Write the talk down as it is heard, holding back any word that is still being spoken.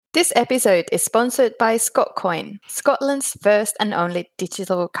This episode is sponsored by Scotcoin, Scotland's first and only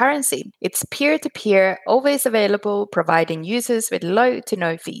digital currency. It's peer-to-peer, always available, providing users with low to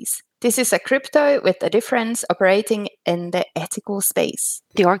no fees. This is a crypto with a difference operating in the ethical space.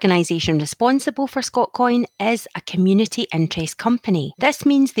 The organisation responsible for Scotcoin is a community interest company. This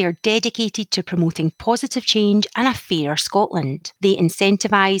means they are dedicated to promoting positive change and a fairer Scotland. They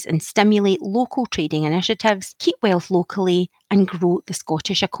incentivise and stimulate local trading initiatives, keep wealth locally, and grow the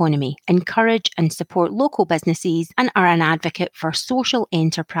Scottish economy, encourage and support local businesses, and are an advocate for social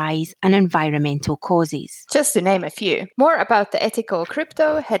enterprise and environmental causes. Just to name a few. More about the ethical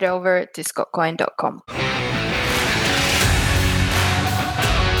crypto, head over to scotcoin.com.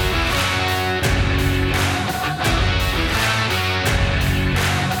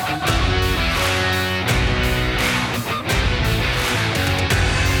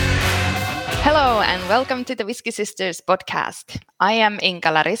 Hello and welcome to the Whiskey Sisters podcast. I am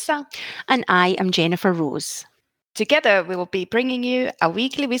Inka Larissa. And I am Jennifer Rose. Together we will be bringing you a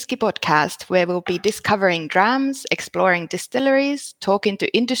weekly whiskey podcast where we'll be discovering drams, exploring distilleries, talking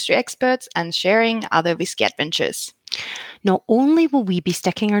to industry experts and sharing other whiskey adventures. Not only will we be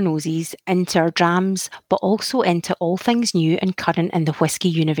sticking our noses into our drams, but also into all things new and current in the whiskey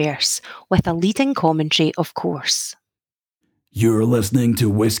universe, with a leading commentary, of course. You're listening to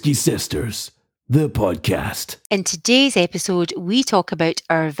Whiskey Sisters, the podcast. In today's episode, we talk about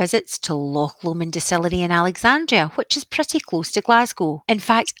our visits to Loch Lomond Distillery in Alexandria, which is pretty close to Glasgow. In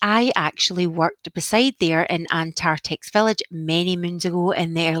fact, I actually worked beside there in Antarctics Village many moons ago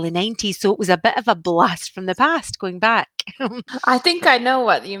in the early 90s, so it was a bit of a blast from the past going back. I think I know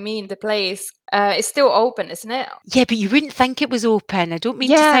what you mean, the place. It's still open, isn't it? Yeah, but you wouldn't think it was open. I don't mean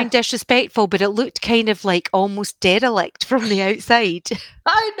to sound disrespectful, but it looked kind of like almost derelict from the outside.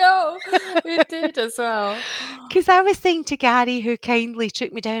 I know, it did as well. Because I was saying to Gary, who kindly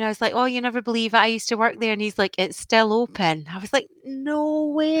took me down, I was like, oh, you never believe it, I used to work there. And he's like, it's still open. I was like, no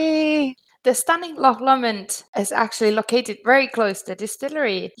way. The stunning Loch Lomond is actually located very close to the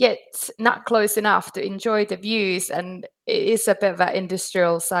distillery, yet not close enough to enjoy the views. And it is a bit of an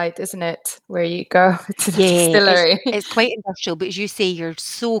industrial site, isn't it? Where you go to the distillery. It's quite industrial, but as you say, you're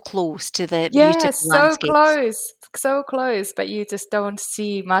so close to the beautiful landscapes. So close, but you just don't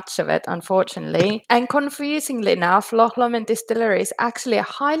see much of it, unfortunately. And confusingly enough, Loch Lomond Distillery is actually a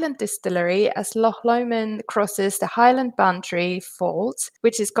Highland distillery, as Loch Lomond crosses the Highland Boundary Fault,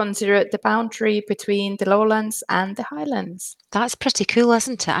 which is considered the boundary between the lowlands and the highlands. That's pretty cool,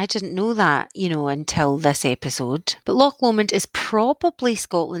 isn't it? I didn't know that, until this episode. But Loch Lomond is probably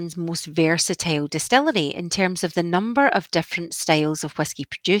Scotland's most versatile distillery in terms of the number of different styles of whisky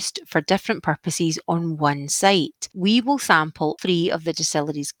produced for different purposes on one site. We will sample 3 of the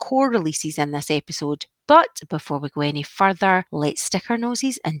distillery's core releases in this episode. But before we go any further, let's stick our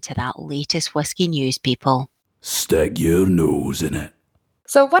noses into that latest whisky news, people. Stick your nose in it.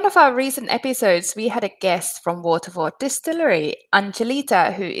 So one of our recent episodes, we had a guest from Waterford Distillery,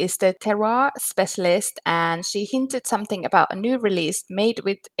 Angelita, who is the terroir specialist, and she hinted something about a new release made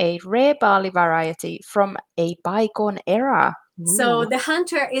with a rare barley variety from a bygone era. So the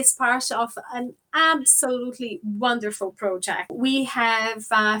Hunter is part of an absolutely wonderful project. We have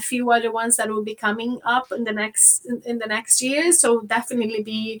a few other ones that will be coming up in the next year, so definitely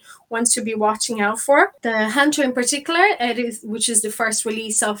be ones to be watching out for. The Hunter in particular, which is the first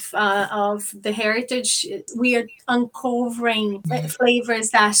release of the Heritage. We are uncovering flavors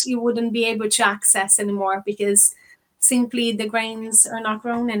that you wouldn't be able to access anymore because simply the grains are not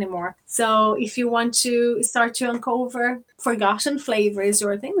grown anymore. So if you want to start to uncover forgotten flavors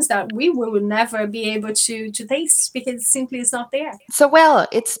or things that we will never be able to taste because simply it's not there. So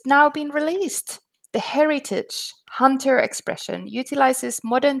it's now been released. The Heritage Hunter expression utilizes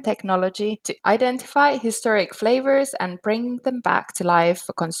modern technology to identify historic flavors and bring them back to life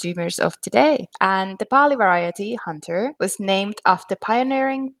for consumers of today. And the barley variety Hunter was named after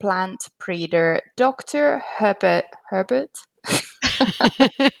pioneering plant breeder Dr. Herbert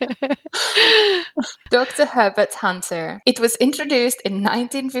Dr. Herbert Hunter. It was introduced in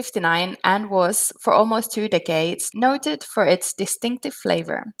 1959 and was, for almost 2 decades, noted for its distinctive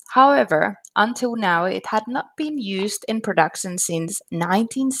flavor. However, until now, it had not been used in production since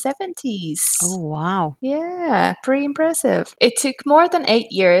 1970s. Oh, wow. Yeah, pretty impressive. It took more than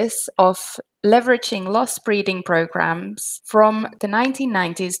 8 years of leveraging lost breeding programs from the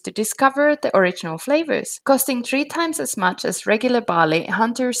 1990s to discover the original flavors. Costing 3 times as much as regular barley,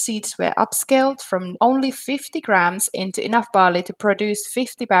 Hunter seeds were upscaled from only 50 grams into enough barley to produce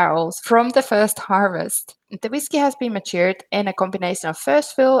 50 barrels from the first harvest. The whiskey has been matured in a combination of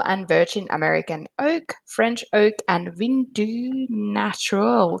first fill and virgin American oak, French oak, and Vindu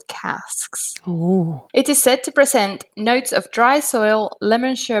natural casks. Oh. It is said to present notes of dry soil,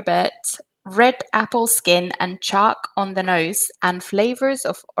 lemon sherbet, red apple skin, and chalk on the nose, and flavors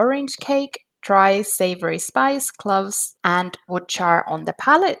of orange cake, dry savory spice, cloves, and wood char on the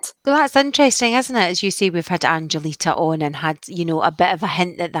palate. Well, that's interesting, isn't it? As you say, we've had Angelita on and had, a bit of a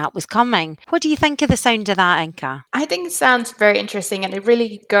hint that was coming. What do you think of the sound of that, Inca? I think it sounds very interesting and it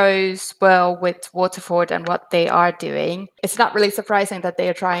really goes well with Waterford and what they are doing. It's not really surprising that they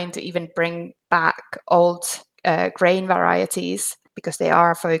are trying to even bring back old grain varieties because they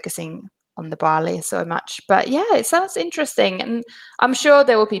are focusing on the barley so much. But yeah, it sounds interesting. And I'm sure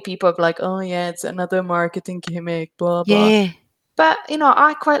there will be people like, oh yeah, it's another marketing gimmick, blah, blah. Yeah. But,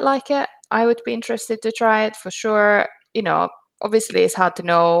 I quite like it. I would be interested to try it for sure. Obviously it's hard to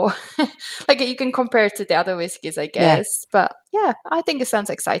know. Like you can compare it to the other whiskies, I guess. But yeah, I think it sounds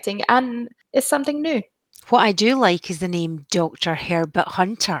exciting and it's something new. What I do like is the name Dr. Herbert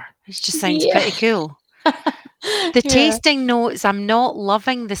Hunter. It just sounds pretty cool. The tasting notes, I'm not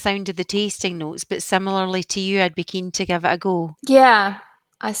loving the sound of the tasting notes, but similarly to you, I'd be keen to give it a go. Yeah,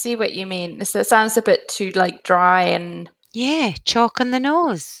 I see what you mean. So it sounds a bit too dry and... Yeah, chalk on the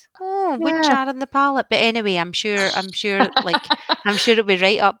nose. Oh, wood char on the palate. But anyway, I'm sure it'll be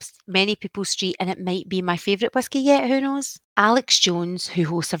right up many people's street and it might be my favourite whiskey yet, who knows? Alex Jones, who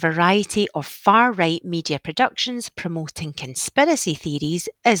hosts a variety of far-right media productions promoting conspiracy theories,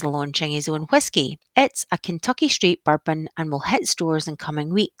 is launching his own whiskey. It's a Kentucky straight bourbon and will hit stores in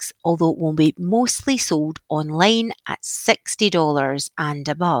coming weeks, although it will be mostly sold online at $60 and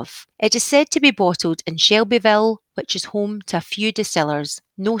above. It is said to be bottled in Shelbyville, which is home to a few distillers,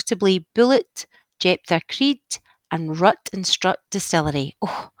 notably Bullet, Jeptha Creed, and Rut and Strut Distillery.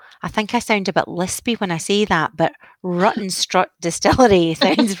 Oh, I think I sound a bit lispy when I say that, but Rut and Strut Distillery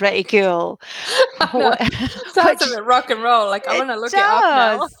sounds pretty cool. Sounds a bit rock and roll. Like I want to look it up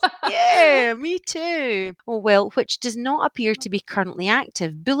now. Yeah, me too. Oh well, which does not appear to be currently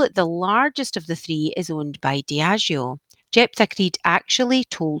active. Bullet, the largest of the three, is owned by Diageo. Jeptha Creed actually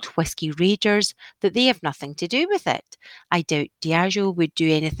told Whiskey Raiders that they have nothing to do with it. I doubt Diageo would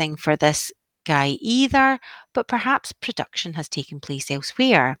do anything for this guy either, but perhaps production has taken place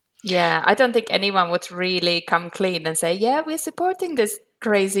elsewhere. Yeah, I don't think anyone would really come clean and say, yeah, we're supporting this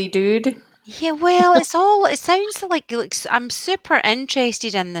crazy dude. Yeah, well, it sounds like I'm super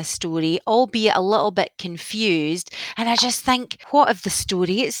interested in this story, albeit a little bit confused. And I just think, what if the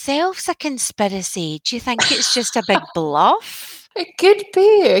story itself's a conspiracy? Do you think it's just a big bluff? It could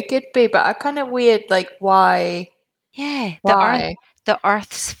be, but I kind of weird, like, why? Yeah, Why? the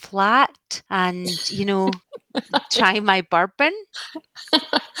earth's flat and, try my bourbon.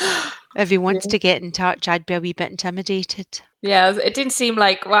 If he wants to get in touch, I'd be a wee bit intimidated. Yeah, it didn't seem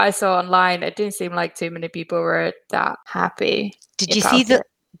like what I saw online. It didn't seem like too many people were that happy. Did you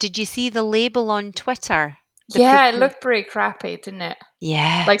see the label on Twitter? Yeah, it looked pretty crappy, didn't it?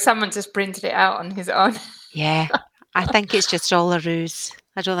 Yeah. Like someone just printed it out on his own. Yeah. I think it's just all a ruse.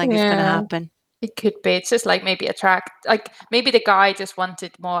 I don't think it's going to happen. It could be. It's just like maybe maybe the guy just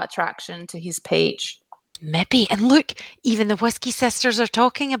wanted more attraction to his page. Maybe. And look, even the Whiskey Sisters are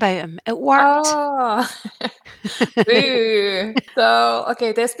talking about him. It worked. Oh. Ooh. So,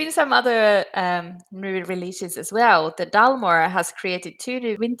 okay, there's been some other new releases as well. The Dalmore has created two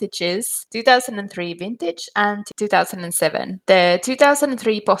new vintages, 2003 vintage and 2007. The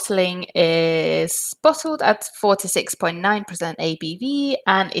 2003 bottling is bottled at 46.9% ABV,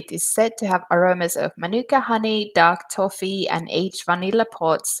 and it is said to have aromas of manuka honey, dark toffee, and aged vanilla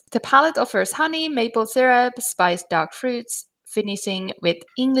pods. The palate offers honey, maple syrup, spiced dark fruits, finishing with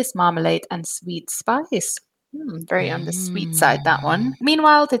English marmalade and sweet spice. Very on the sweet side, that one.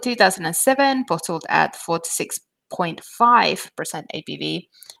 Meanwhile, the 2007, bottled at 46.5% ABV,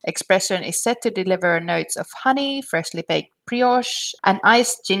 expression is set to deliver notes of honey, freshly baked brioche, and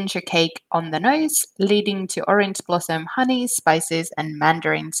iced ginger cake on the nose, leading to orange blossom, honey, spices, and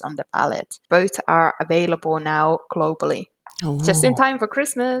mandarins on the palate. Both are available now globally. Just in time for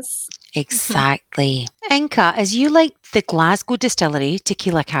Christmas. Exactly. Inca, as you like the Glasgow Distillery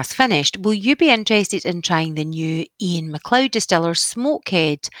tequila cask finished, will you be interested in trying the new Ian MacLeod Distiller's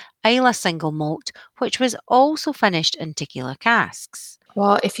Smokehead Isla Single Malt, which was also finished in tequila casks?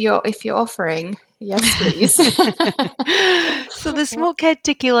 Well, if you're offering, yes, please. So the Smokehead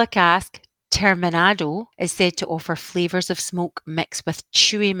tequila cask, Terminado is said to offer flavours of smoke mixed with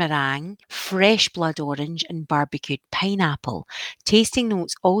chewy meringue, fresh blood orange, and barbecued pineapple. Tasting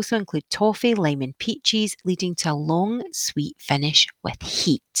notes also include toffee, lime, and peaches, leading to a long, sweet finish with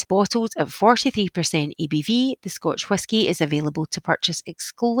heat. Bottled at 43% ABV, the Scotch whisky is available to purchase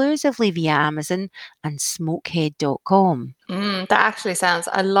exclusively via Amazon and smokehead.com. That actually sounds,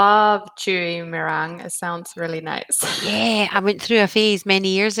 I love chewy meringue. It sounds really nice. Yeah, I went through a phase many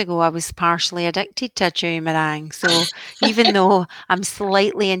years ago. I was partially addicted to a chewy meringue. So even though I'm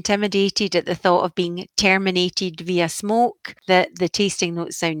slightly intimidated at the thought of being terminated via smoke, the tasting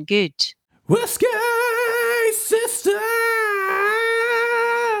notes sound good. Whiskey Sisters!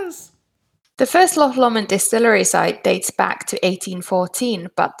 The first Loch Lomond distillery site dates back to 1814,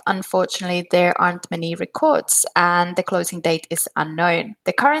 but unfortunately there aren't many records and the closing date is unknown.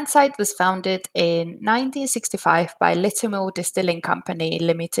 The current site was founded in 1965 by Little Distilling Company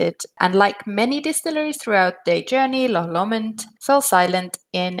Limited, and like many distilleries throughout their journey, Loch Lomond fell silent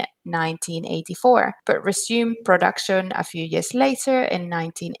in 1984, but resumed production a few years later in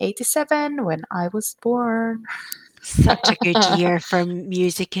 1987 when I was born. Such a good year for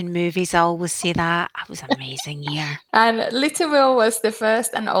music and movies. I always say that. It was an amazing year. And Little was the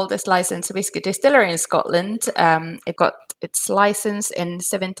first and oldest licensed whiskey distillery in Scotland. It got its license in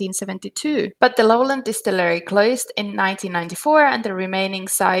 1772. But the Lowland Distillery closed in 1994 and the remaining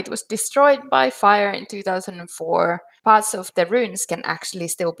site was destroyed by fire in 2004. Parts of the ruins can actually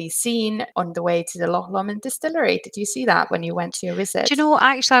still be seen on the way to the Loch Lomond Distillery. Did you see that when you went to your visit? Do you know,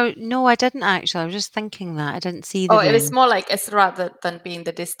 actually, no, I didn't actually. I was just thinking that. I didn't see the it was ruin. more like it's rather than being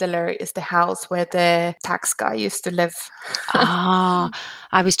the distillery, it's the house where the tax guy used to live.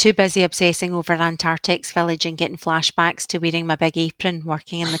 I was too busy obsessing over Antarctic's village and getting flashbacks to wearing my big apron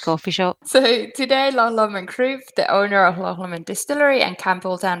working in the coffee shop. So today, Loch Lomond Group, the owner of Loch Lomond Distillery and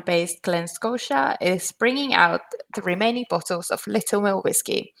Campbelltown-based Glen Scotia, is bringing out the remaining bottles of Little Mill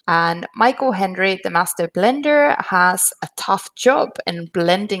whiskey. And Michael Henry, the master blender, has a tough job in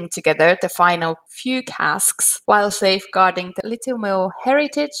blending together the final few casks while safeguarding the Little Mill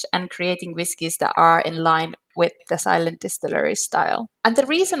heritage and creating whiskies that are in line with the silent distillery style. And the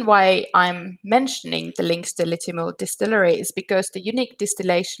reason why I'm mentioning the links to Little Mill Distillery is because the unique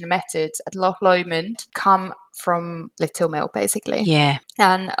distillation methods at Loch Lomond come from Little Mill, basically. Yeah.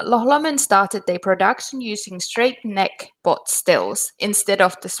 And Loch Lomond started their production using straight neck pot stills instead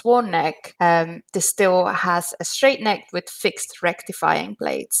of the swan neck. The still has a straight neck with fixed rectifying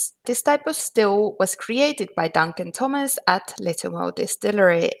blades. This type of still was created by Duncan Thomas at Little Mill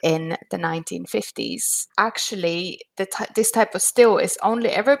Distillery in the 1950s. Actually, this type of still is only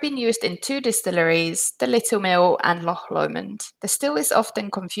ever been used in two distilleries, the Little Mill and Loch Lomond. The still is often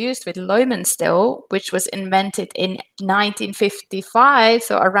confused with Lomond still, which was invented in 1955,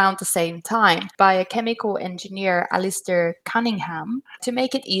 so around the same time, by a chemical engineer, Alistair Cunningham, to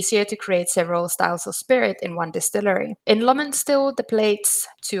make it easier to create several styles of spirit in one distillery. In Lomond still, the plates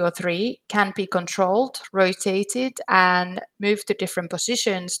 2 or 3 can be controlled, rotated, and moved to different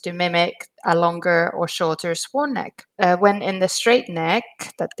positions to mimic a longer or shorter swan neck. When in the straight neck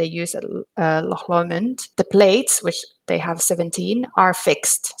that they use at Loch Lomond, the plates, which they have 17, are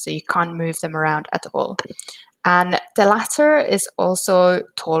fixed, so you can't move them around at all. And the latter is also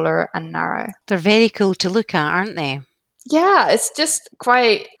taller and narrow. They're very cool to look at, aren't they? Yeah, it's just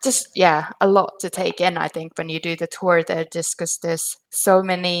a lot to take in, I think, when you do the tour there, just because there's so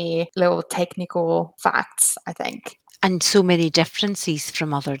many little technical facts, I think. And so many differences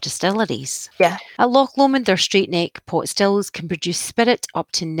from other distilleries. Yeah. At Loch Lomond, their straight neck pot stills can produce spirit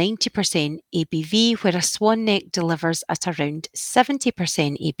up to 90% ABV, where a swan neck delivers at around 70%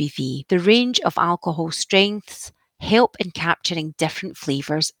 ABV. The range of alcohol strengths help in capturing different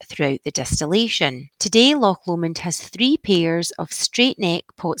flavours throughout the distillation. Today, Loch Lomond has 3 pairs of straight neck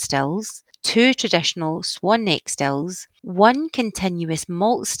pot stills, 2 traditional swan neck stills, 1 continuous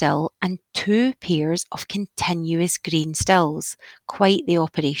malt still, and 2 pairs of continuous grain stills. Quite the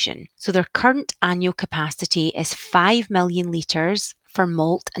operation. So their current annual capacity is 5 million litres for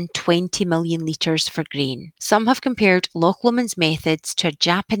malt and 20 million litres for grain. Some have compared Loch Lomond's methods to a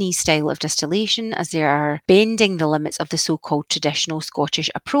Japanese style of distillation, as they are bending the limits of the so-called traditional Scottish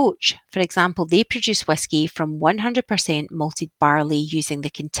approach. For example, they produce whisky from 100% malted barley using the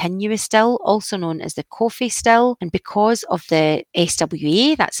continuous still, also known as the coffee still, and because of the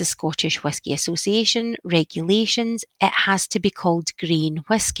SWA, that's the Scottish Whisky Association, regulations, it has to be called grain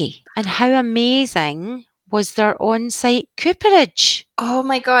whisky. And how amazing was their on-site cooperage? Oh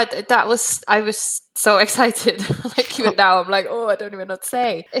my God, I was so excited. Like even now, I'm like, I don't even know what to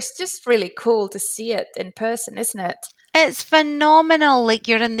say. It's just really cool to see it in person, isn't it? It's phenomenal. Like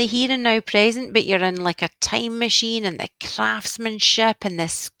you're in the here and now present, but you're in like a time machine, and the craftsmanship and the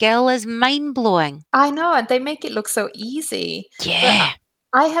skill is mind blowing. I know, and they make it look so easy. But Yeah.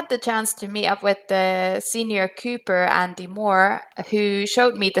 I had the chance to meet up with the senior cooper, Andy Moore, who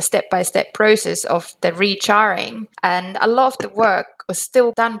showed me the step-by-step process of the recharring. And a lot of the work was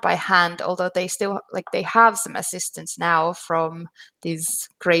still done by hand, although they have some assistance now from this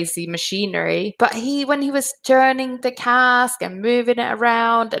crazy machinery. But when he was turning the cask and moving it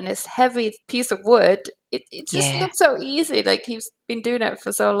around and this heavy piece of wood, it just Yeah. looked so easy, like he's been doing it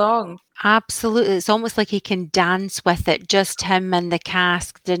for so long. Absolutely. It's almost like he can dance with it, just him and the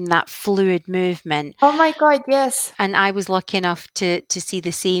cask doing that fluid movement. Oh my God, yes. And I was lucky enough to see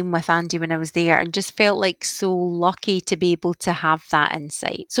the same with Andy when I was there, and just felt like so lucky to be able to have that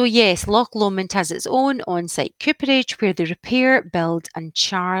insight. So yes, Loch Lomond has its own on-site cooperage where they repair, build and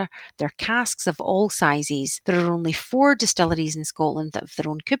char their casks of all sizes. There are only 4 distilleries in Scotland that have their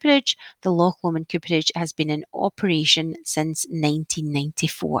own cooperage. The Loch Lomond cooperage has been in operation since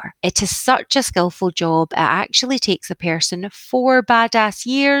 1994. It is such a skillful job, it actually takes a person 4 badass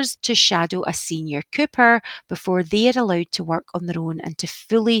years to shadow a senior cooper before they are allowed to work on their own and to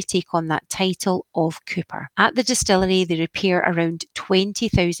fully take on that title of cooper. At the distillery, they repair around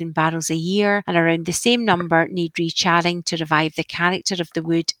 20,000 barrels a year, and around the same number need recharring to revive the character of the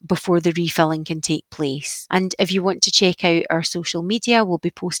wood before the refilling can take place. And if you want to check out our social media, we'll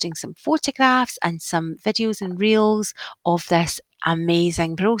be posting some photographs and some videos and reels of this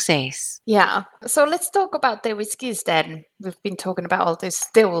amazing process. Yeah. So let's talk about the whiskies then. We've been talking about all this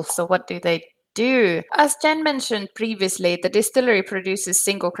stills. So what do they do? As Jen mentioned previously, the distillery produces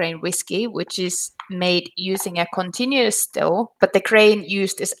single grain whiskey, which is made using a continuous still, but the grain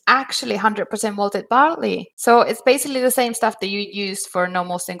used is actually 100% malted barley. So it's basically the same stuff that you use for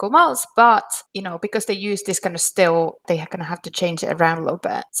normal single malts, but because they use this kind of still, they are going to have to change it around a little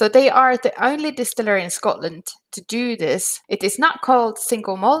bit. So they are the only distillery in Scotland to do this. It is not called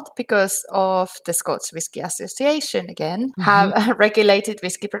single malt because of the Scots Whisky Association again have regulated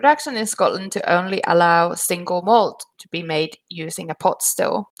whisky production in Scotland to only allow single malt to be made using a pot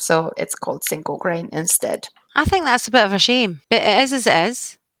still. So it's called single grain instead. I think that's a bit of a shame, but it is as it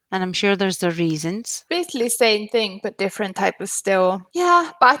is, and I'm sure there's their reasons. Basically same thing, but different type of still.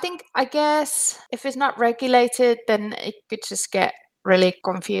 Yeah, but I guess if it's not regulated, then it could just get really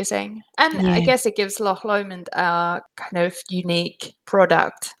confusing. And I Yeah. guess it gives Loch Lomond a kind of unique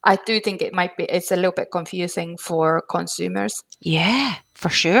product. I do think it's a little bit confusing for consumers. Yeah, for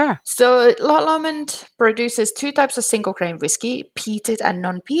sure. So Loch Lomond produces 2 types of single grain whiskey, peated and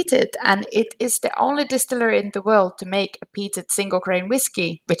non-peated, and it is the only distillery in the world to make a peated single grain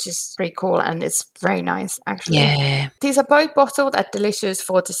whiskey, which is pretty cool and it's very nice actually. Yeah. These are both bottled at delicious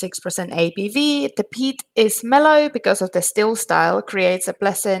 46% ABV. The peat is mellow because of the still style, creates a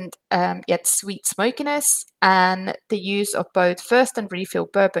pleasant yet sweet smokiness, and the use of both first and refill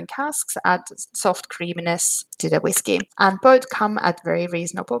bourbon casks adds soft creaminess to the whiskey. And both come at very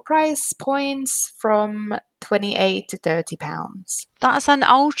reasonable price points from 28 to 30 pounds. That's an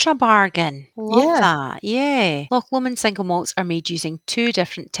ultra bargain. Love Yeah. that. Yeah. Loch Lomond single malts are made using 2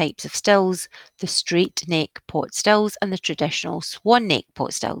 different types of stills, the straight neck pot stills and the traditional swan neck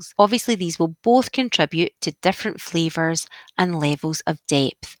pot stills. Obviously, these will both contribute to different flavours and levels of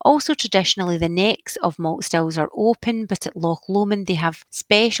depth. Also, traditionally, the necks of malt stills are open, but at Loch Lomond, they have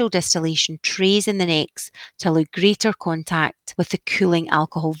special distillation trays in the necks to allow greater contact with the cooling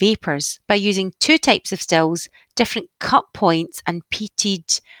alcohol vapours. By using 2 types of stills, different cut points and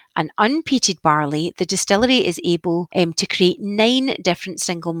peated and unpeated barley, the distillery is able to create 9 different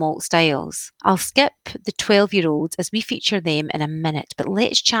single malt styles. I'll skip the 12-year-olds as we feature them in a minute, but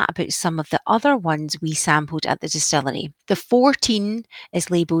let's chat about some of the other ones we sampled at the distillery. The 14 is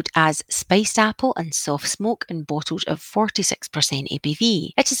labelled as spiced apple and soft smoke and bottled at 46% ABV.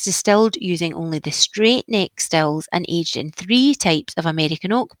 It is distilled using only the straight neck stills and aged in 3 types of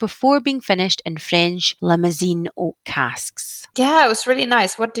American oak before being finished in French Limousin oak casks. Yeah, it was really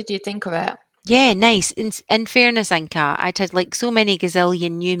nice. What did you think of it? Yeah, nice. In fairness, Inca, I'd had like so many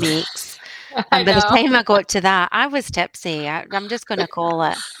gazillion new makes. And by the time I got to that, I was tipsy. I'm just going to call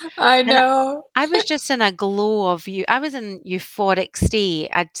it. I know. I was just in a glow of you. I was in euphoric state.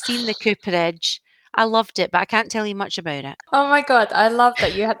 I'd seen the cooperage. I loved it, but I can't tell you much about it. Oh my God, I love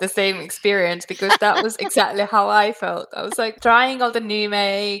that you had the same experience because that was exactly how I felt. I was like trying all the new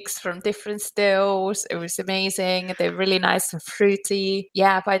makes from different stills. It was amazing. They're really nice and fruity.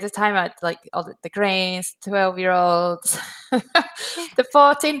 Yeah, by the time I had like all the grains, 12-year-olds, the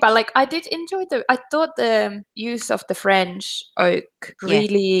 14, but like I did enjoy I thought the use of the French oak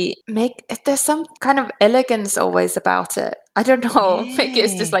really there's some kind of elegance always about it. I don't know. Maybe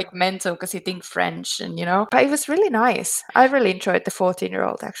it's just like mental because you think French and but it was really nice. I really enjoyed the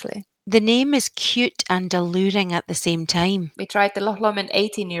 14-year-old actually. The name is cute and alluring at the same time. We tried the Loch Lomond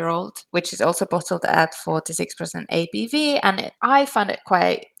 18-year-old, which is also bottled at 46% ABV, and I found it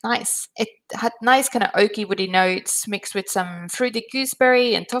quite nice. It had nice kind of oaky woody notes mixed with some fruity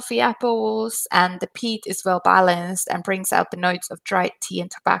gooseberry and toffee apples, and the peat is well balanced and brings out the notes of dried tea and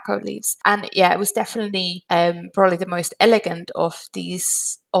tobacco leaves. And yeah, it was definitely probably the most elegant of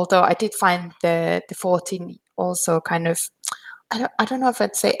these, although I did find the 14 also kind of, I don't know if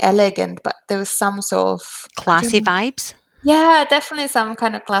I'd say elegant, but there was some sort of classy vibes. Yeah, definitely some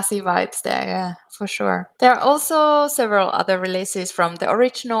kind of classy vibes there. Yeah, for sure. There are also several other releases from the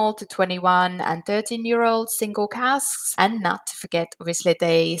original to 21 and 13-year-old single casks, and not to forget, obviously,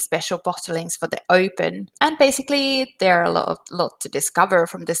 the special bottlings for the open. And basically, there are a lot to discover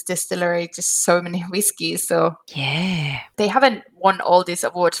from this distillery. Just so many whiskeys. So yeah, they haven't won all these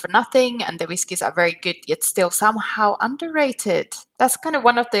awards for nothing, and the whiskies are very good, yet still somehow underrated. That's kind of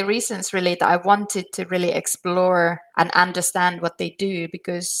one of the reasons really that I wanted to really explore and understand what they do,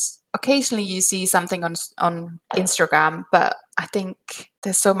 because occasionally you see something on Instagram, but I think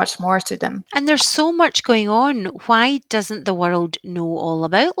there's so much more to them. And there's so much going on. Why doesn't the world know all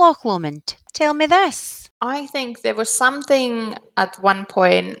about Loch Lomond? Tell me this. I think there was something at one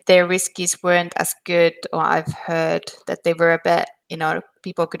point, their whiskies weren't as good, or I've heard that they were a bit,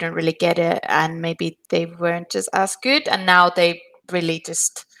 people couldn't really get it, and maybe they weren't just as good, and now they really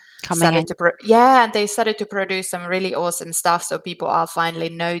just started to produce some really awesome stuff, so people are finally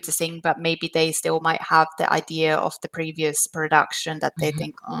noticing, but maybe they still might have the idea of the previous production that they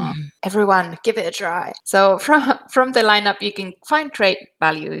think, everyone give it a try. So from the lineup you can find trade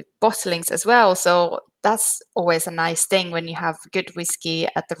value bottlings as well, so that's always a nice thing when you have good whiskey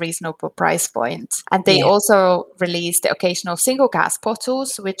at the reasonable price point. And they also release the occasional single cask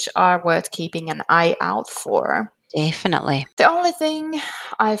bottles, which are worth keeping an eye out for. Definitely. The only thing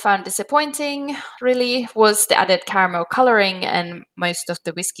I found disappointing really was the added caramel coloring, and most of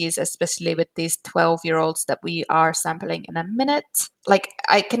the whiskies, especially with these 12-year-olds that we are sampling in a minute. Like,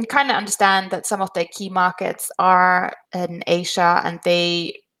 I can kind of understand that some of the key markets are in Asia, and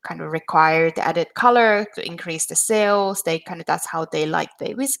they kind of require the added color to increase the sales. That's how they like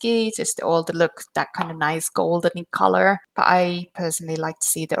their whiskey, just all the look, that kind of nice golden color. But I personally like to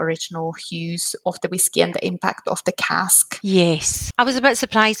see the original hues of the whiskey and the impact of the cask. Yes. I was a bit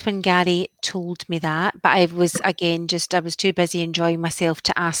surprised when Gary told me that, but I was too busy enjoying myself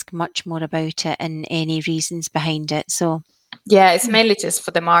to ask much more about it and any reasons behind it. So yeah, it's mainly just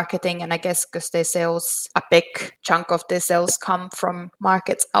for the marketing, and I guess because a big chunk of their sales come from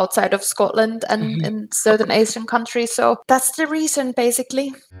markets outside of Scotland and in certain Asian countries. So that's the reason,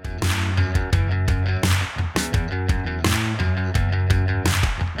 basically.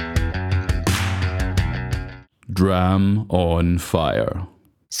 Dram on fire.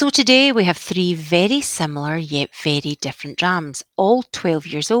 So today we have 3 very similar yet very different drams, all 12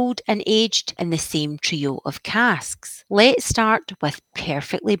 years old and aged in the same trio of casks. Let's start with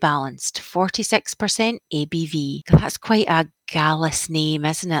perfectly balanced 46% ABV. That's quite a gallus name,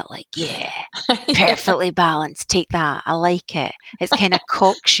 isn't it? Like, perfectly balanced. Take that. I like it. It's kind of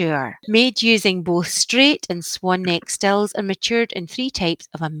cocksure. Made using both straight and swan neck stills and matured in 3 types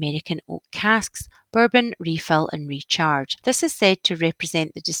of American oak casks: bourbon, refill and recharge. This is said to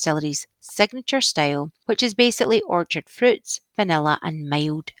represent the distillery's signature style, which is basically orchard fruits, vanilla and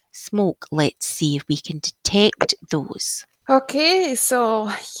mild smoke. Let's see if we can detect those. Okay,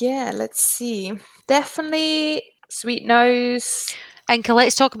 so let's see. Definitely sweet nose. Anka,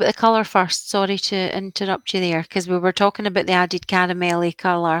 let's talk about the colour first. Sorry to interrupt you there, because we were talking about the added caramelly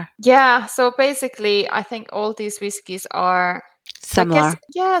colour. Yeah, so basically I think all these whiskies are similar.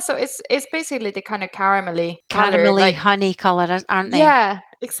 So it's basically the kind of caramelly honey colour, aren't they? Yeah,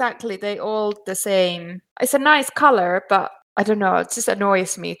 exactly. They all the same. It's a nice color, but I don't know, it just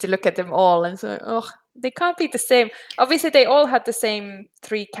annoys me to look at them all and say, they can't be the same. Obviously, they all had the same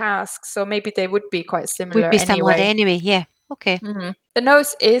 3 casks, so maybe they would be quite similar. Similar anyway, yeah. Okay. The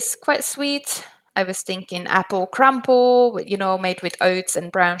nose is quite sweet. I was thinking apple crumble, made with oats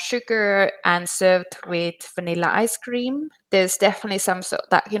and brown sugar and served with vanilla ice cream. There's definitely some sort of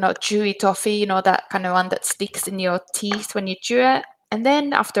that, chewy toffee, that kind of one that sticks in your teeth when you chew it. And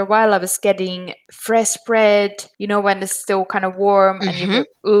then after a while, I was getting fresh bread, when it's still kind of warm and you put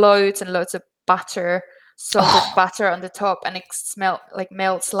loads and loads of butter, salted butter on the top, and it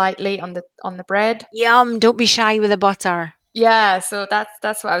melts slightly on the bread. Yum, don't be shy with the butter. Yeah, so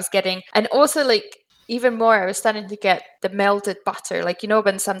that's what I was getting. And also even more, I was starting to get the melted butter.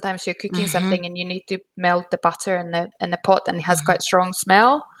 When sometimes you're cooking something and you need to melt the butter in the pot and it has quite strong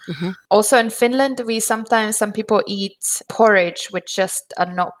smell. Also in Finland, some people eat porridge with just a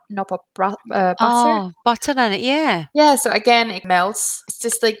knob of butter. Oh, butter in it, yeah. Yeah, so again, it melts. It's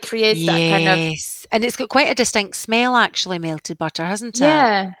just creates that kind of... Yes, and it's got quite a distinct smell, actually, melted butter, hasn't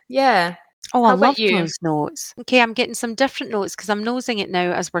it? Yeah. Oh, How I about love you? those notes. Okay, I'm getting some different notes because I'm nosing it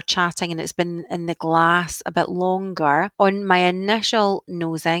now as we're chatting and it's been in the glass a bit longer. On my initial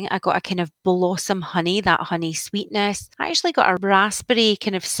nosing, I got a kind of blossom honey, that honey sweetness. I actually got a raspberry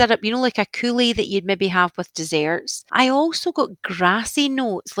kind of syrup, like a coulis that you'd maybe have with desserts. I also got grassy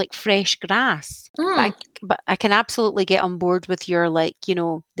notes, like fresh grass. But I can absolutely get on board with your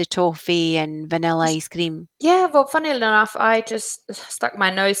the toffee and vanilla ice cream. Yeah, well, funnily enough, I just stuck my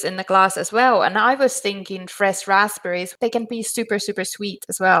nose in the glass as well. And I was thinking fresh raspberries, they can be super, super sweet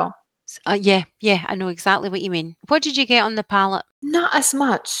as well. Yeah, I know exactly what you mean. What did you get on the palate? Not as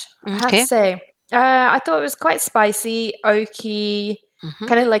much, I have Okay. to say. I thought it was quite spicy, oaky,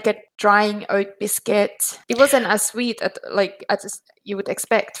 kind of like a drying oat biscuit. It wasn't as sweet as you would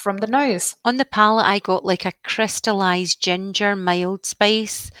expect from the nose. On the palate, I got like a crystallized ginger, mild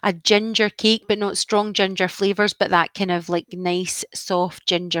spice, a ginger cake, but not strong ginger flavors, but that kind of nice, soft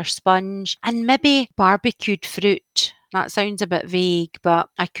ginger sponge, and maybe barbecued fruit. That sounds a bit vague, but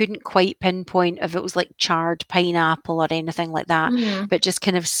I couldn't quite pinpoint if it was like charred pineapple or anything like that, but just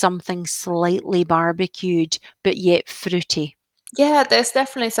kind of something slightly barbecued, but yet fruity. Yeah, there's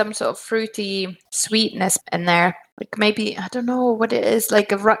definitely some sort of fruity sweetness in there. Maybe, I don't know what it is,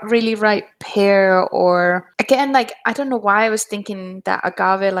 like a really ripe pear, or again, I don't know why I was thinking that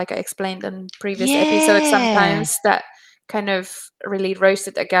agave, like I explained in previous episodes, sometimes that kind of really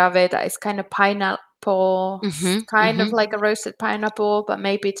roasted agave that is kind of pineapple, kind of like a roasted pineapple, but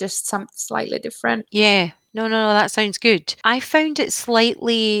maybe just something slightly different. Yeah. No, that sounds good. I found it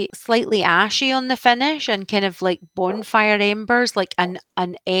slightly ashy on the finish and kind of like bonfire embers, like an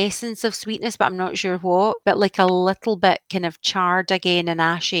essence of sweetness, but I'm not sure what, but like a little bit kind of charred again and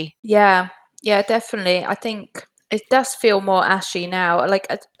ashy. Yeah, definitely. I think it does feel more ashy now.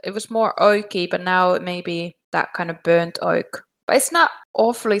 It was more oaky, but now it may be that kind of burnt oak. But it's not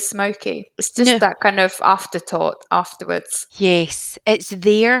awfully smoky. It's just that kind of afterthought afterwards. Yes, it's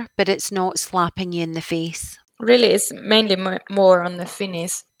there, but it's not slapping you in the face. Really, it's mainly more on the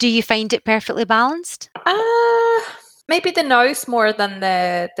finish. Do you find it perfectly balanced? Maybe the nose more than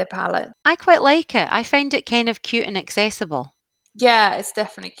the palate. I quite like it. I find it kind of cute and accessible. Yeah, it's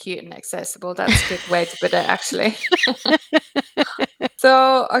definitely cute and accessible. That's a good way to put it, actually.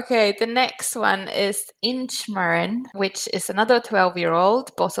 So, okay, the next one is Inchmarin, which is another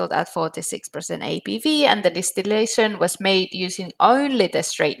 12-year-old bottled at 46% ABV, and the distillation was made using only the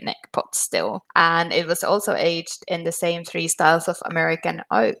straight neck pot still. And it was also aged in the same 3 styles of American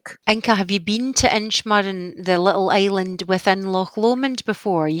oak. Inka, have you been to Inchmarin, the little island within Loch Lomond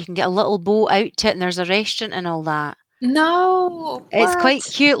before? You can get a little boat out to it and there's a restaurant and all that. No, It's what? quite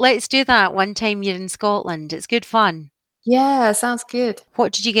cute. Let's do that one time you're in Scotland. It's good fun. Yeah, sounds good.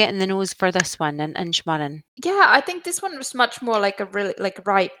 What did you get in the nose for this one in Inchmarin? Yeah, I think this one was much more like a really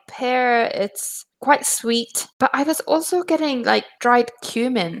ripe pear. It's quite sweet, but I was also getting dried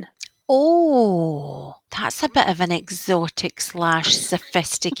cumin. Oh, that's a bit of an exotic /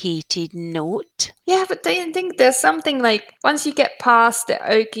 sophisticated note. Yeah, but do you think there's something once you get past the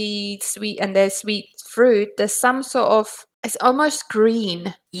oaky sweet and the sweet fruit, there's some sort of, it's almost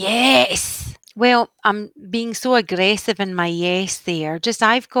green. Yes. Well, I'm being so aggressive in my yes there. Just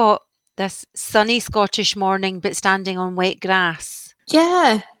I've got this sunny Scottish morning, but standing on wet grass.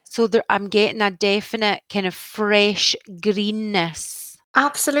 Yeah. So I'm getting a definite kind of fresh greenness.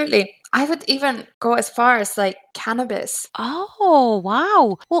 Absolutely. I would even go as far as cannabis. Oh,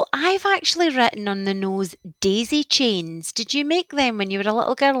 wow. Well, I've actually written on the nose daisy chains. Did you make them when you were a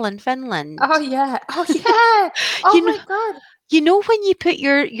little girl in Finland? Oh, yeah. Oh, yeah. Oh, my God. You know when you put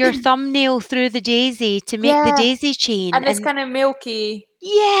your thumbnail through the daisy to make the daisy chain? And it's kind of milky.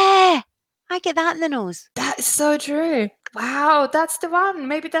 Yeah. I get that in the nose. That is so true. Wow, that's the one.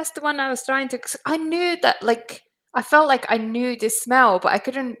 Maybe that's the one I was trying to... I knew that I felt like I knew this smell, but I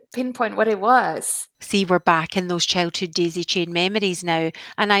couldn't pinpoint what it was. See, we're back in those childhood daisy chain memories now.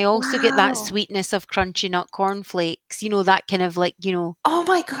 And I also get that Wow. sweetness of crunchy nut cornflakes, that kind of like, Oh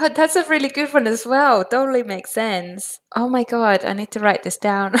my God, that's a really good one as well. Totally makes sense. Oh my God, I need to write this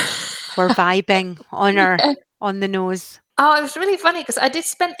down. we're vibing on Yeah. on the nose. Oh, it was really funny because I did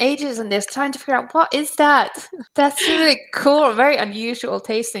spend ages on this trying to figure out what is that. That's really cool. Very unusual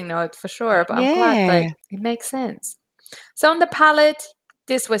tasting note for sure, but I'm glad Yeah. it makes sense. So on the palate,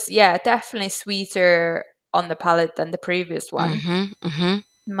 this was definitely sweeter on the palate than the previous one.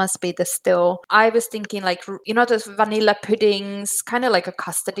 Must be the still. I was thinking like those vanilla puddings, kind of like a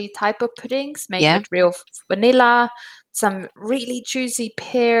custardy type of puddings made with real vanilla. Some really juicy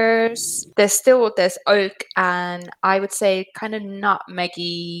pears. There's oak, and I would say kind of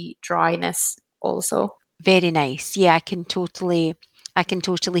nutmeggy dryness also. Very nice. Yeah, I can totally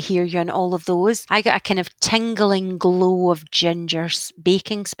hear you on all of those. I got a kind of tingling glow of ginger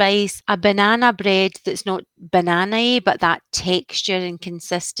baking spice, a banana bread that's not banana-y, but that texture and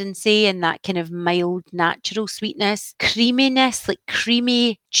consistency and that kind of mild natural sweetness, creaminess, like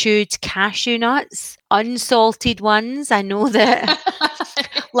creamy chewed cashew nuts, unsalted ones. I know that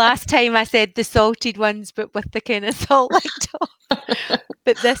last time I said the salted ones, but with the kind of salt like top.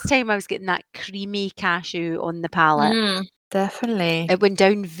 But this time I was getting that creamy cashew on the palate. Definitely. It went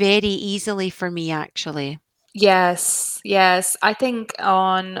down very easily for me, actually. Yes. I think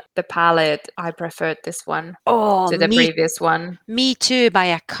on the palate, I preferred this one Oh, to the previous one. Me too, by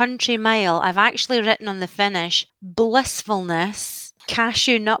a country mile. I've actually written on the finish, blissfulness,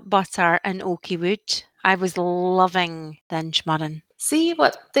 cashew nut butter and oaky wood. I was loving the Inchmurren. See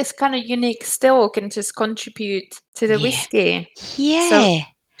what this kind of unique still can just contribute to the whiskey. Yeah. So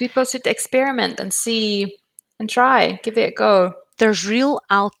people should experiment and see and try, give it a go. There's real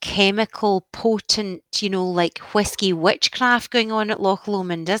alchemical, potent, like whiskey witchcraft going on at Loch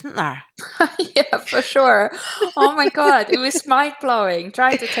Lomond, isn't there? Yeah, for sure. Oh my God, it was mind-blowing.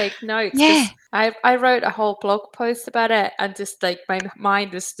 Trying to take notes. Yeah. I wrote a whole blog post about it, and just like my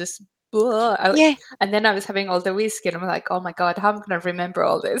mind was just Yeah. And then I was having all the whiskey, and I'm like, oh my God, how am I going to remember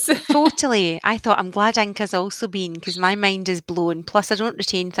all this? Totally. I thought, I'm glad Inca's also been, because my mind is blown. Plus, I don't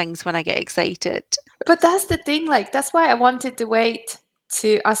retain things when I get excited. But that's the thing, like, that's why I wanted to wait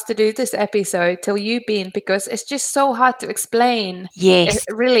to us to do this episode till you've been, because it's just so hard to explain. Yes.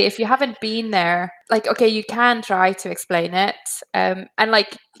 Really, if you haven't been there, like, okay, you can try to explain it. And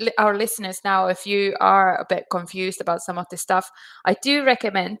like our listeners now, if you are a bit confused about some of this stuff, I do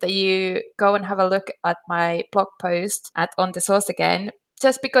recommend that you go and have a look at my blog post at On the Sauce Again,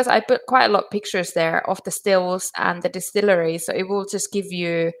 just because I put quite a lot of pictures there of the stills and the distillery. So it will just give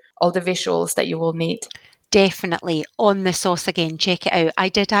you all the visuals that you will need. Definitely. On the Sauce Again, check it out. I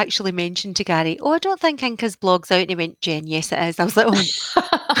did actually mention to Gary, I don't think Inca's blog's out. And he went, Jen, yes, it is. I was like,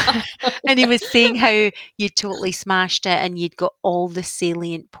 oh. And he was saying how you totally smashed it and you'd got all the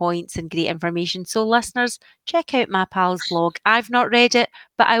salient points and great information. So listeners, check out my pal's blog. I've not read it,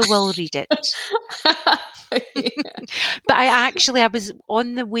 but I will read it. But I was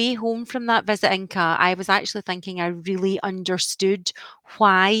on the way home from that visit, Inca, I was actually thinking I really understood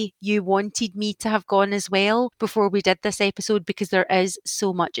why you wanted me to have gone as well before we did this episode, because there is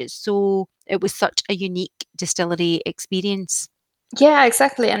so much. It was such a unique distillery experience. Yeah,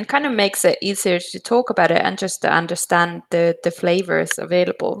 exactly. And kind of makes it easier to talk about it and just to understand the flavors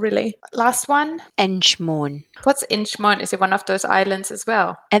available, really. Last one. Inchmone. What's Inchmone? Is it one of those islands as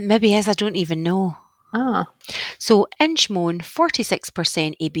well? It maybe is. I don't even know. So Inchmone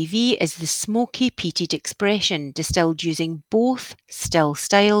 46% ABV is the smoky peated expression distilled using both still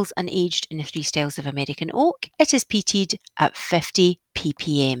styles and aged in 3 styles of American oak. It is peated at 50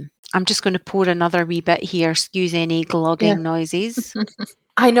 ppm. I'm just going to pour another wee bit here. Excuse any glugging noises.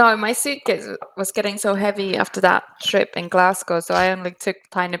 I know, my suitcase was getting so heavy after that trip in Glasgow, so I only took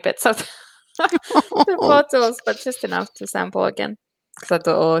tiny bits of the bottles, but just enough to sample again. Because I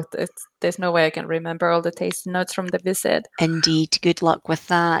thought, there's no way I can remember all the tasting notes from the visit. Indeed. Good luck with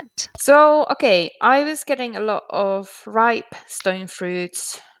that. So, okay, I was getting a lot of ripe stone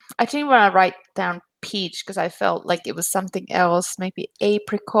fruits. I didn't want to write down peach because I felt like it was something else, maybe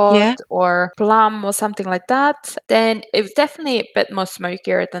apricot or plum or something like that. Then it was definitely a bit more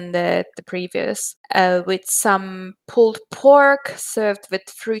smokier than the previous, with some pulled pork served with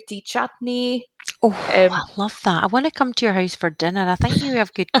fruity chutney. Oh, I love that. I want to come to your house for dinner. I think you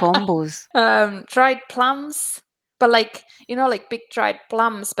have good combos. Dried plums, but like big dried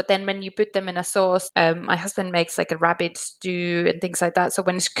plums, but then when you put them in a sauce, my husband makes like a rabbit stew and things like that. So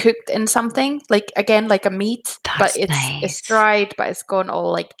when it's cooked in something, like again, like a meat, but it's dried, but it's gone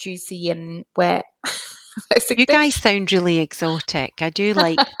all like juicy and wet. You guys sound really exotic. I do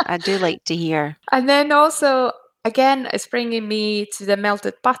like to hear. And then also, again, it's bringing me to the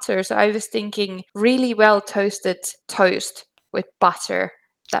melted butter. So I was thinking really well toasted toast with butter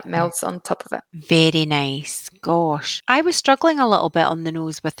that melts on top of it. Very nice. Gosh. I was struggling a little bit on the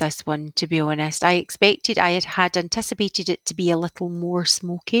nose with this one, to be honest. I had anticipated it to be a little more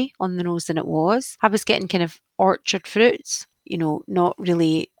smoky on the nose than it was. I was getting kind of orchard fruits, not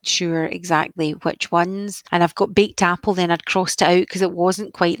really sure exactly which ones. And I've got baked apple, then I'd crossed it out because it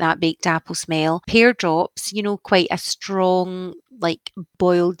wasn't quite that baked apple smell. Pear drops, quite a strong, like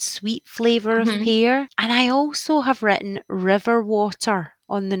boiled sweet flavour of pear. And I also have written river water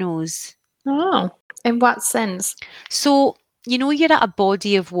on the nose. Oh, in what sense? So, you're at a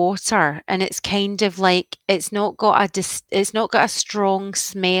body of water and it's kind of like it's not got a strong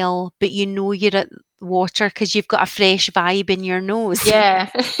smell, but you're at water because you've got a fresh vibe in your nose. Yeah.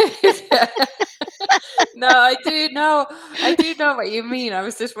 No, I do know what you mean. I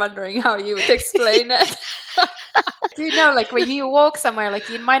was just wondering how you would explain it. Do you know, like when you walk somewhere, like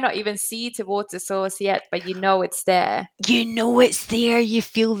you might not even see the water source yet, but you know it's there. You know it's there. You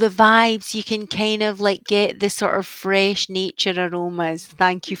feel the vibes. You can kind of like get the sort of fresh nature aromas.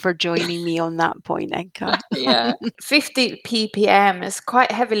 Thank you for joining me on that point, Inka. Yeah. 50 ppm is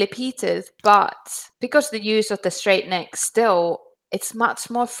quite heavily peated, but because the use of the straight neck still, it's much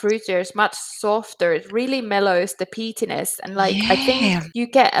more fruitier, it's much softer. It really mellows the peatiness. And I think you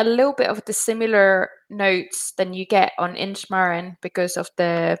get a little bit of the similar notes than you get on Inchmurren because of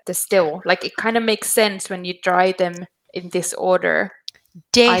the still. Like it kind of makes sense when you dry them in this order.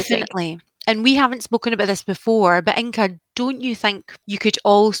 Definitely. And we haven't spoken about this before, but Inka, don't you think you could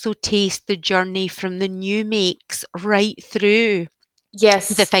also taste the journey from the new makes right through? Yes,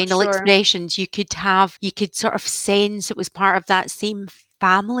 the final expressions? You could sort of sense it was part of that same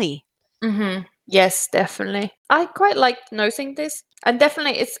family. Mm-hmm. Yes, definitely. I quite like noticing this, and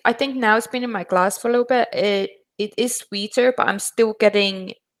definitely I think now it's been in my glass for a little bit. It is sweeter, but I'm still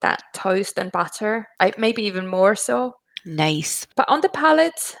getting that toast and butter. Maybe even more so. Nice. But on the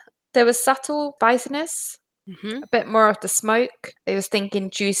palate, there was subtle spiciness. A bit more of the smoke. I was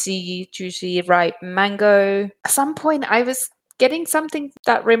thinking juicy, ripe mango. At some point, I was getting something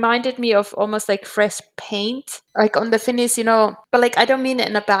that reminded me of almost like fresh paint, like on the finish, but like I don't mean it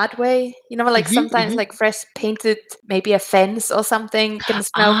in a bad way, like sometimes like fresh painted, maybe a fence or something can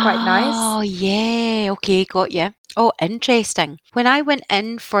smell quite nice. Oh yeah, okay, got you. Oh, interesting. When I went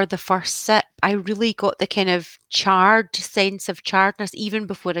in for the first sip, I really got the kind of charred sense of charredness even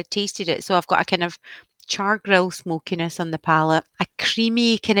before I tasted it. So I've got a kind of char grill smokiness on the palate, a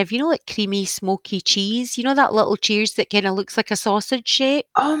creamy kind of, like creamy smoky cheese, that little cheese that kind of looks like a sausage shape.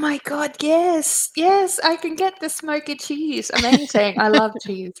 Oh my God, yes, I can get the smoky cheese. Amazing. I love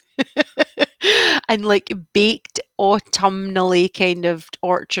cheese. And like baked autumnally kind of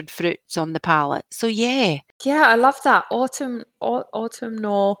orchard fruits on the palate. So yeah, I love that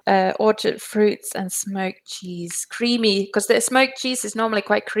autumnal orchard fruits and smoked cheese, creamy, because the smoked cheese is normally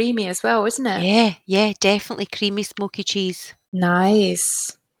quite creamy as well, isn't it? Yeah, definitely creamy smoky cheese.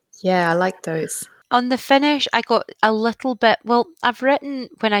 Nice. Yeah, I like those. On the finish, I got a little bit, I've written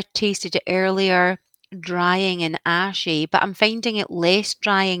when I tasted it earlier, drying and ashy, but I'm finding it less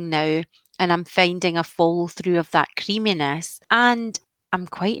drying now, and I'm finding a follow through of that creaminess, and I'm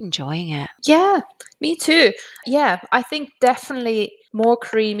quite enjoying it. Yeah, me too. Yeah, I think definitely more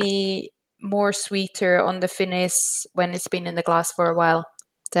creamy, more sweeter on the finish when it's been in the glass for a while.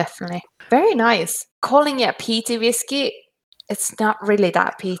 Definitely. Very nice. Calling it a peaty whiskey, it's not really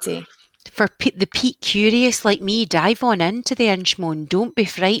that peaty. For the peat curious like me, dive on into the Inchmone. Don't be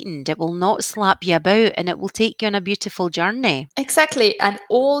frightened. It will not slap you about and it will take you on a beautiful journey. Exactly. And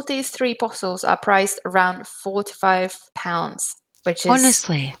all these 3 bottles are priced around £45, which is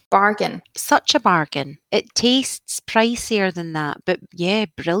honestly bargain. Such a bargain. It tastes pricier than that, but yeah,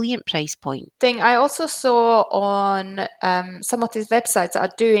 brilliant price point. Thing I also saw on some of these websites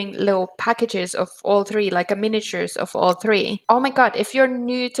are doing little packages of all 3, like a miniatures of all 3. Oh my God, if you're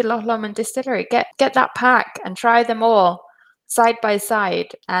new to Loch Lomond Distillery, get that pack and try them all side by side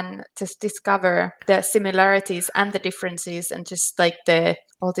and just discover the similarities and the differences and just like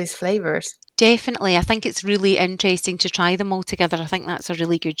all these flavors. Definitely. I think it's really interesting to try them all together. I think that's a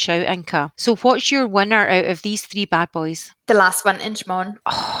really good shout, Inka. So what's your winner out of these 3 bad boys? The last one, Inchmone.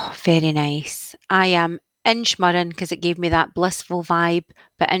 Oh, very nice. I am Inchmurren because it gave me that blissful vibe,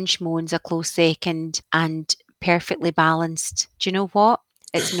 but Inchmone's a close second and perfectly balanced. Do you know what?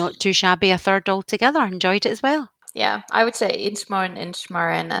 It's not too shabby a third altogether. Enjoyed it as well. Yeah, I would say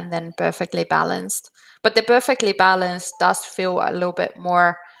Inchmurren, and then perfectly balanced. But the perfectly balanced does feel a little bit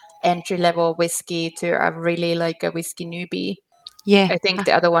more entry-level whiskey to a really like a whiskey newbie. Yeah, I think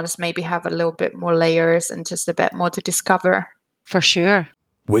the other ones maybe have a little bit more layers and just a bit more to discover. for sure.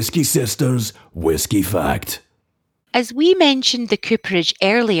 Whiskey Sisters Whiskey Fact. As we mentioned the cooperage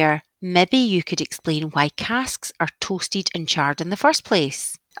earlier, maybe you could explain why casks are toasted and charred in the first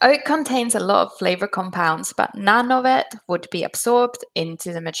place. Oak contains a lot of flavor compounds, but none of it would be absorbed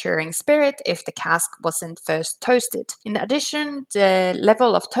into the maturing spirit if the cask wasn't first toasted. In addition, the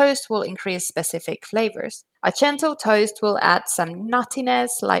level of toast will increase specific flavors. A gentle toast will add some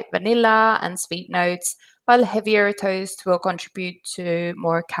nuttiness like vanilla and sweet notes, while heavier toast will contribute to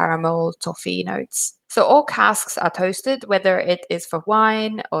more caramel toffee notes. So all casks are toasted, whether it is for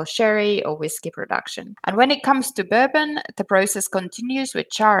wine or sherry or whiskey production. And when it comes to bourbon, the process continues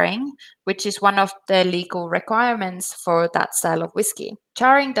with charring, which is one of the legal requirements for that style of whiskey.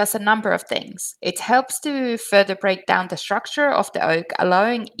 Charring does a number of things. It helps to further break down the structure of the oak,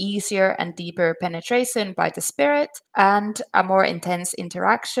 allowing easier and deeper penetration by the spirit and a more intense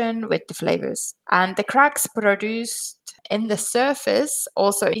interaction with the flavors. And the cracks produced in the surface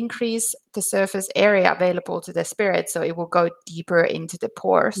also increase the surface area available to the spirit, so it will go deeper into the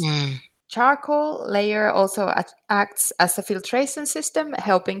pores. Charcoal layer also acts as a filtration system,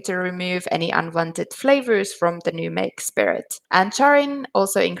 helping to remove any unwanted flavors from the new make spirit. And charring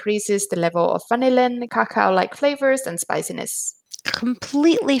also increases the level of vanillin, cacao-like flavors, and spiciness.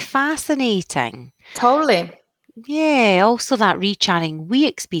 Completely fascinating. Totally. Yeah, also that recharring we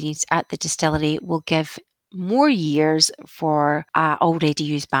experienced at the distillery will give more years for a already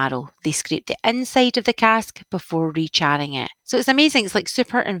used barrel. They scrape the inside of the cask before recharring it. So it's amazing. It's like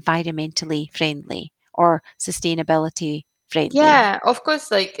super environmentally friendly or sustainability friendly. Yeah, of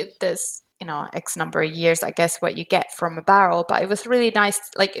course, like there's, X number of years, I guess, what you get from a barrel. But it was really nice.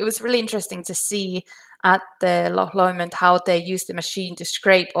 Like, it was really interesting to see at the Loch Lomond how they used the machine to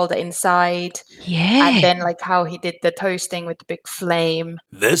scrape all the inside. Yeah. And then like how he did the toasting with the big flame.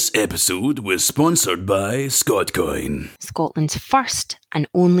 This episode was sponsored by Scottcoin. Scotland's first and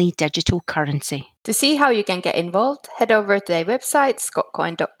only digital currency. To see how you can get involved, head over to their website,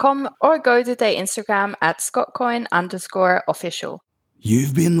 scottcoin.com, or go to their Instagram at scottcoin_official.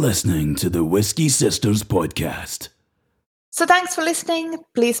 You've been listening to the Whiskey Sisters podcast. So thanks for listening.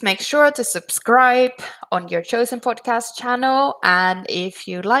 Please make sure to subscribe on your chosen podcast channel. And if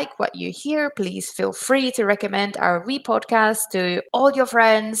you like what you hear, please feel free to recommend our wee podcast to all your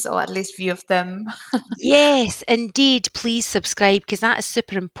friends, or at least few of them. Yes, indeed. Please subscribe, because that is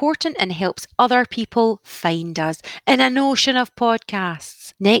super important and helps other people find us in an ocean of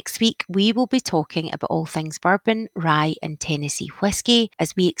podcasts. Next week, we will be talking about all things bourbon, rye, and Tennessee whiskey.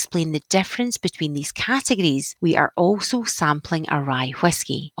 As we explain the difference between these categories, we are also sampling a rye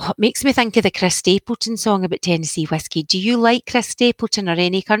whiskey. Oh, it makes me think of the Chris Stapleton song about Tennessee whiskey. Do you like Chris Stapleton or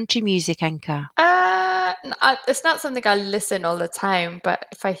any country music, Inka? It's not something I listen all the time, but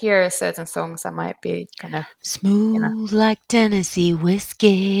if I hear certain songs, I might be kind of smooth like Tennessee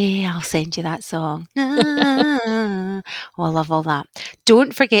whiskey. I'll send you that song. Oh, I love all that.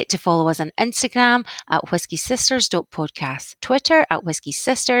 Don't forget to follow us on Instagram at whiskeysisters.podcast, Twitter at Whiskey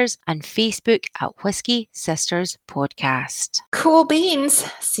Sisters, and Facebook at Whiskey Sisters Podcast. Cool beans.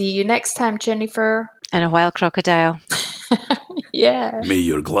 See you next time, Jennifer. And a wild crocodile. Yeah. May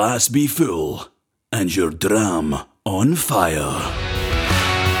your glass be full and your dram on fire.